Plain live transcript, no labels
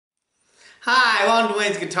Hi, welcome to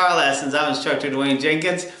Dwayne's Guitar Lessons. I'm instructor Dwayne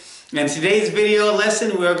Jenkins. In today's video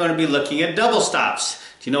lesson, we're going to be looking at double stops.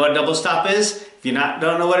 Do you know what a double stop is? If you don't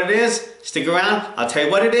know what it is, stick around. I'll tell you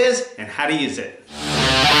what it is and how to use it.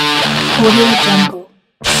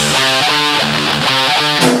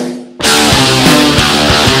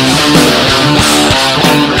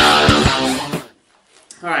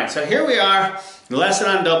 Alright, so here we are, the lesson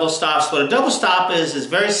on double stops. What a double stop is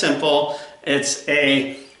very simple.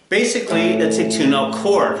 Basically, it's a two-note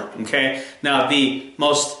chord, okay? Now, the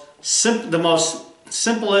most simplest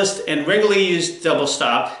and regularly used double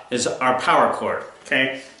stop is our power chord,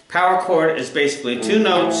 okay? Power chord is basically two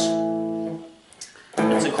notes.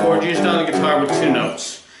 It's a chord used on the guitar with two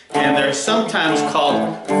notes. And they're sometimes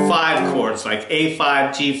called five chords, like A5,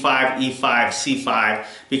 G5, E5, C5,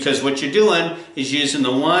 because what you're doing is using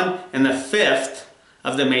the 1 and the 5th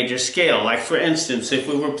of the major scale. Like for instance, if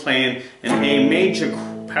we were playing an A major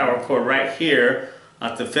power chord right here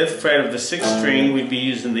at the 5th fret of the 6th string, we'd be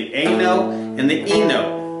using the A note and the E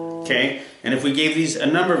note, okay? And if we gave these a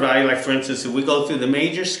number value, like for instance, if we go through the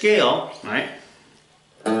major scale, right?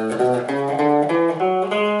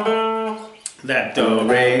 That do,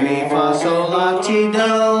 re, mi, fa, sol, la, ti, do,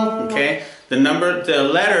 okay? The letters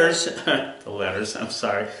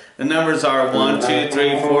are 1, 2,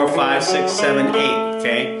 3, 4, 5, 6, 7, 8,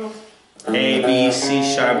 okay? A, B, C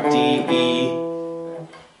sharp, D, E.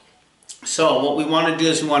 So what we want to do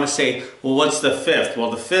is we want to say, well, what's the 5th?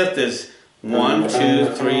 Well, the 5th is 1,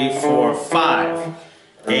 2, 3, 4, 5.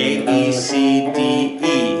 A, B, C, D,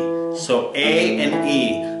 E. So A and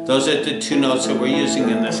E, those are the two notes that we're using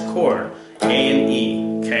in this chord. A and E,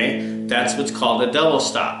 okay? That's what's called a double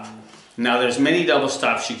stop. Now there's many double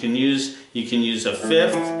stops you can use. You can use a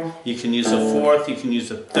 5th, you can use a 4th, you can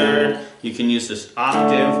use a 3rd, you can use this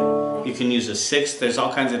octave, you can use a 6th. There's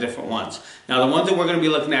all kinds of different ones. Now the ones that we're going to be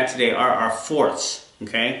looking at today are our 4ths,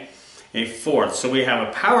 okay? A 4th. So we have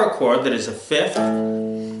a power chord that is a 5th,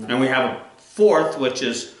 and we have a 4th, which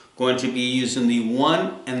is going to be using the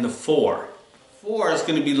 1 and the 4. 4 is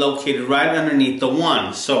going to be located right underneath the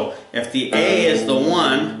 1. So if the A is the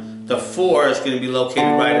 1, the 4 is going to be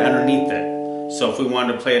located right underneath it. So if we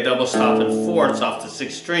wanted to play a double stop in 4ths off the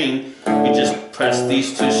 6th string, we just press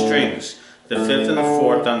these two strings, the 5th and the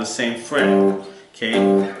 4th on the same fret. Okay,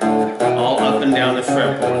 all up and down the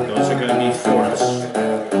fretboard. Those are going to be 4ths.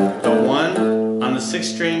 The 1 on the 6th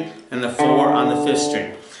string and the 4 on the 5th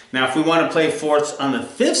string. Now if we want to play 4ths on the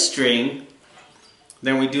 5th string,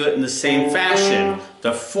 then we do it in the same fashion.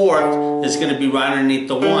 The 4th is going to be right underneath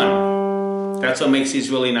the 1. That's what makes these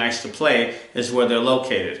really nice to play, is where they're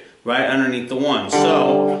located, right underneath the 1.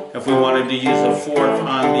 So if we wanted to use a 4th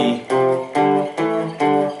on the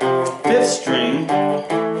 5th string,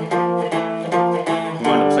 we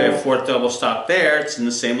want to play a 4th double stop there, it's in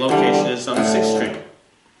the same location as on the 6th string.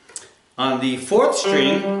 On the 4th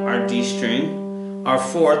string, our D string, our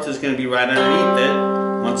 4th is going to be right underneath it,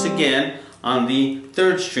 once again, on the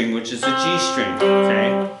 3rd string, which is the G string,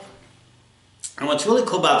 okay? And what's really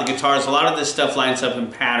cool about the guitar is a lot of this stuff lines up in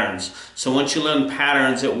patterns. So once you learn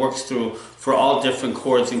patterns, it works through for all different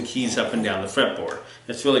chords and keys up and down the fretboard.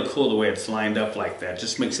 It's really cool the way it's lined up like that. It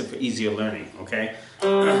just makes it for easier learning, okay?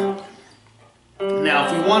 Now,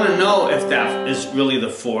 if we want to know if that is really the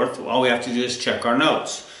 4th, all we have to do is check our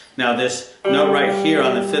notes. Now this note right here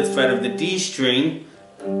on the 5th fret of the D string,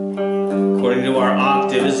 according to our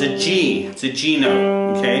octave, is a G. It's a G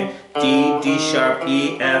note, okay? D, D sharp,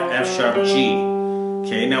 E, F, F sharp, G.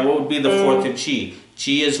 Okay, now what would be the 4th of G?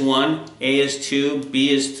 G is 1, A is 2, B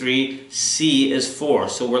is 3, C is 4.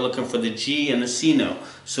 So we're looking for the G and the C note.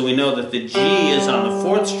 So we know that the G is on the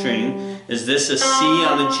 4th string. Is this a C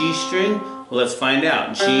on the G string? Well, let's find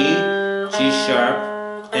out. G, G sharp,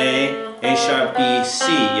 A sharp, B,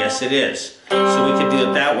 C. Yes, it is. So we could do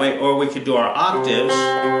it that way, or we could do our octaves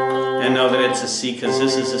and know that it's a C, because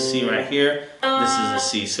this is a C right here, this is a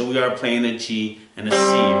C. So we are playing a G and a C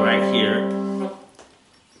right here.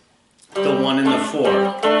 The 1 and the 4.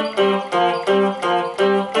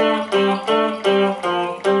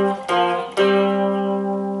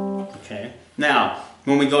 Okay. Now,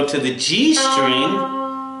 when we go to the G string,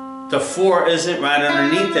 the 4 isn't right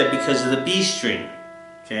underneath it because of the B string.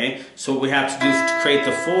 Okay, so what we have to do to create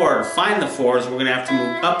the 4, or find the 4, is we're going to have to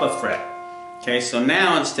move up a fret. Okay, so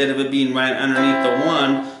now instead of it being right underneath the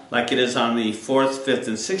 1, like it is on the 4th, 5th,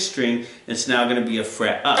 and 6th string, it's now going to be a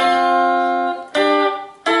fret up.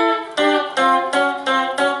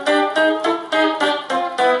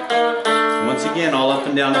 Once again, all up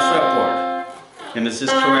and down the fretboard. And is this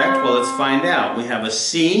correct? Well, let's find out. We have a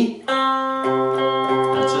C.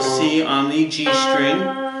 That's a C on the G string.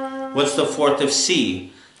 What's the 4th of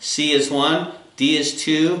C? C is 1, D is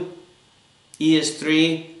 2, E is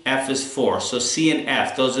 3, F is 4. So C and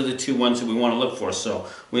F, those are the two ones that we want to look for. So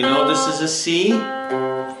we know this is a C.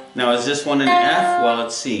 Now is this one an F? Well,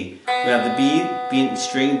 it's C. We have the B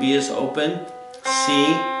string, B is open,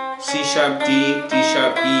 C, C sharp, D, D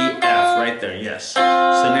sharp, E, F, right there, yes. So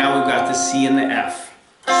now we've got the C and the F.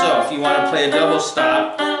 So if you want to play a double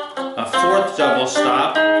stop, a fourth double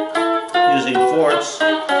stop, using fourths,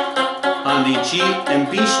 on the G and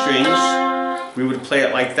B strings, we would play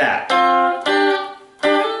it like that.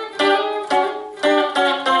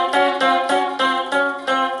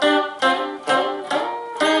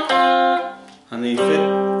 On the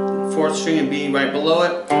fourth string and B right below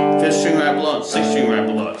it, fifth string right below it, sixth string right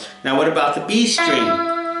below it. Now what about the B string?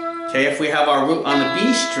 Okay, if we have our root on the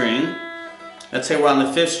B string, let's say we're on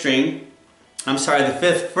the fifth string, I'm sorry, the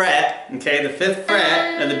fifth fret, okay, the fifth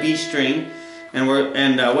fret of the B string, and what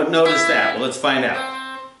note is that? Well, let's find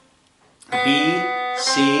out. B,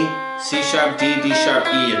 C, C sharp, D, D sharp,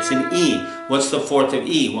 E. It's an E. What's the fourth of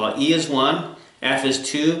E? Well, E is 1, F is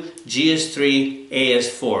 2, G is 3, A is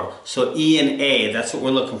 4. So E and A, that's what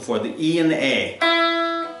we're looking for, the E and the A.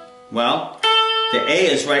 Well, the A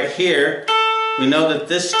is right here. We know that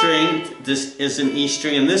this string, this is an E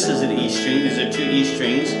string, and this is an E string. These are two E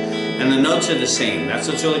strings, and the notes are the same. That's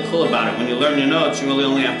what's really cool about it. When you learn your notes, you really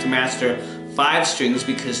only have to master 5 strings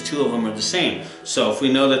because 2 of them are the same. So if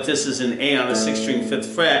we know that this is an A on the 6th string 5th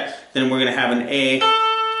fret, then we're going to have an A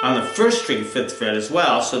on the 1st string 5th fret as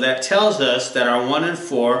well. So that tells us that our 1 and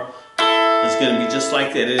 4 is going to be just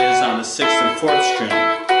like that it is on the 6th and 4th string.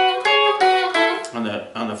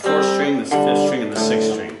 On the 4th string, the 5th string, and the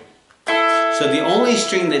 6th string. So the only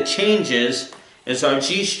string that changes is our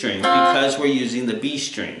G string because we're using the B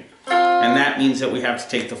string. And that means that we have to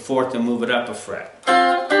take the 4th and move it up a fret.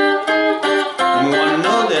 And we want to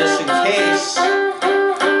know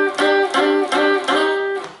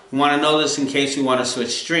this in case we want to switch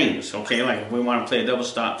strings. Okay, like if we want to play a double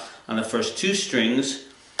stop on the first 2 strings,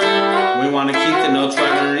 we want to keep the notes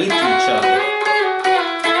right underneath each other.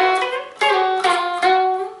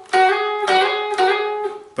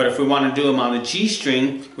 But if we want to do them on the G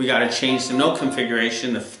string, we got to change the note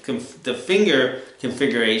configuration, the finger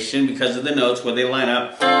configuration, because of the notes where they line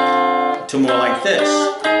up to more like this.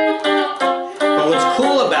 But what's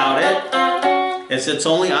cool about it is it's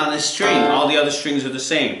only on this string. All the other strings are the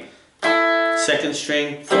same. 2nd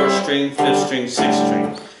string, 4th string, 5th string, 6th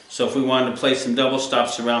string. So if we wanted to play some double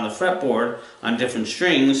stops around the fretboard on different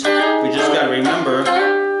strings, we just got to remember on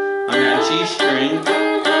that G string,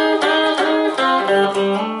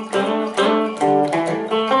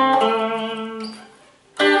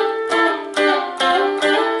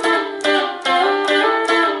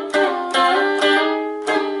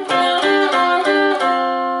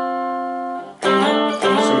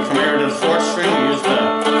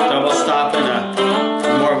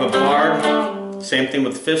 same thing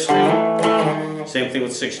with the 5th string, same thing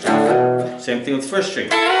with 6th string, same thing with 1st string,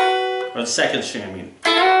 or the 2nd string, I mean.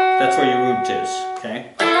 That's where your root is,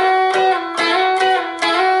 okay?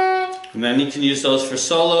 And then you can use those for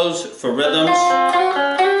solos, for rhythms.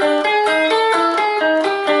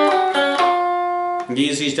 You can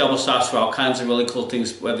use these double stops for all kinds of really cool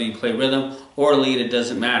things, whether you play rhythm or lead, it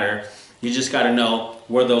doesn't matter. You just got to know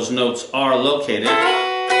where those notes are located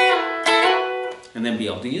and then be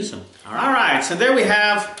able to use them. All right, so there we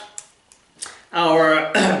have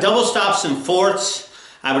our double stops and fourths.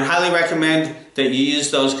 I would highly recommend that you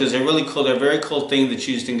use those because they're really cool. They're a very cool thing that's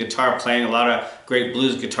used in guitar playing. A lot of great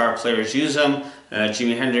blues guitar players use them.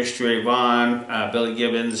 Jimi Hendrix, Ray Vaughan, Billy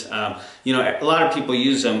Gibbons. You know, a lot of people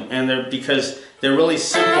use them, and because they're really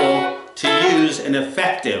simple to use and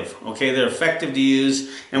effective. Okay, they're effective to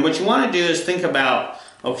use. And what you want to do is think about,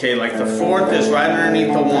 okay, like the 4th is right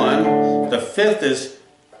underneath the 1. The 5th is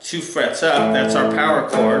 2 frets up. That's our power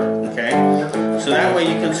chord. Okay, so that way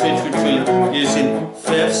you can switch between using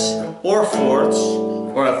 5ths or 4ths,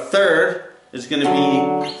 or a 3rd is going to be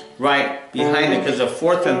right behind it because the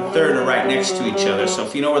 4th and 3rd are right next to each other. So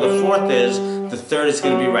if you know where the 4th is, the 3rd is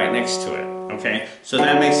going to be right next to it. Okay, so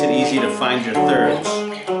that makes it easy to find your 3rds.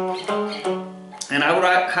 And I would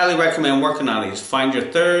highly recommend working on these. Find your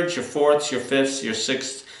 3rds, your 4ths, your 5ths, your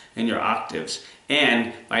 6ths, and your octaves.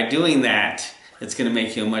 And by doing that, it's going to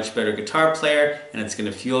make you a much better guitar player, and it's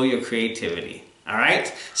going to fuel your creativity. All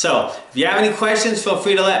right? So, if you have any questions, feel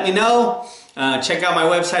free to let me know. Check out my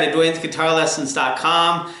website at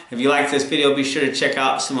dwaynesguitarlessons.com. If you like this video, be sure to check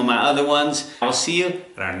out some of my other ones. I'll see you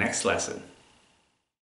at our next lesson.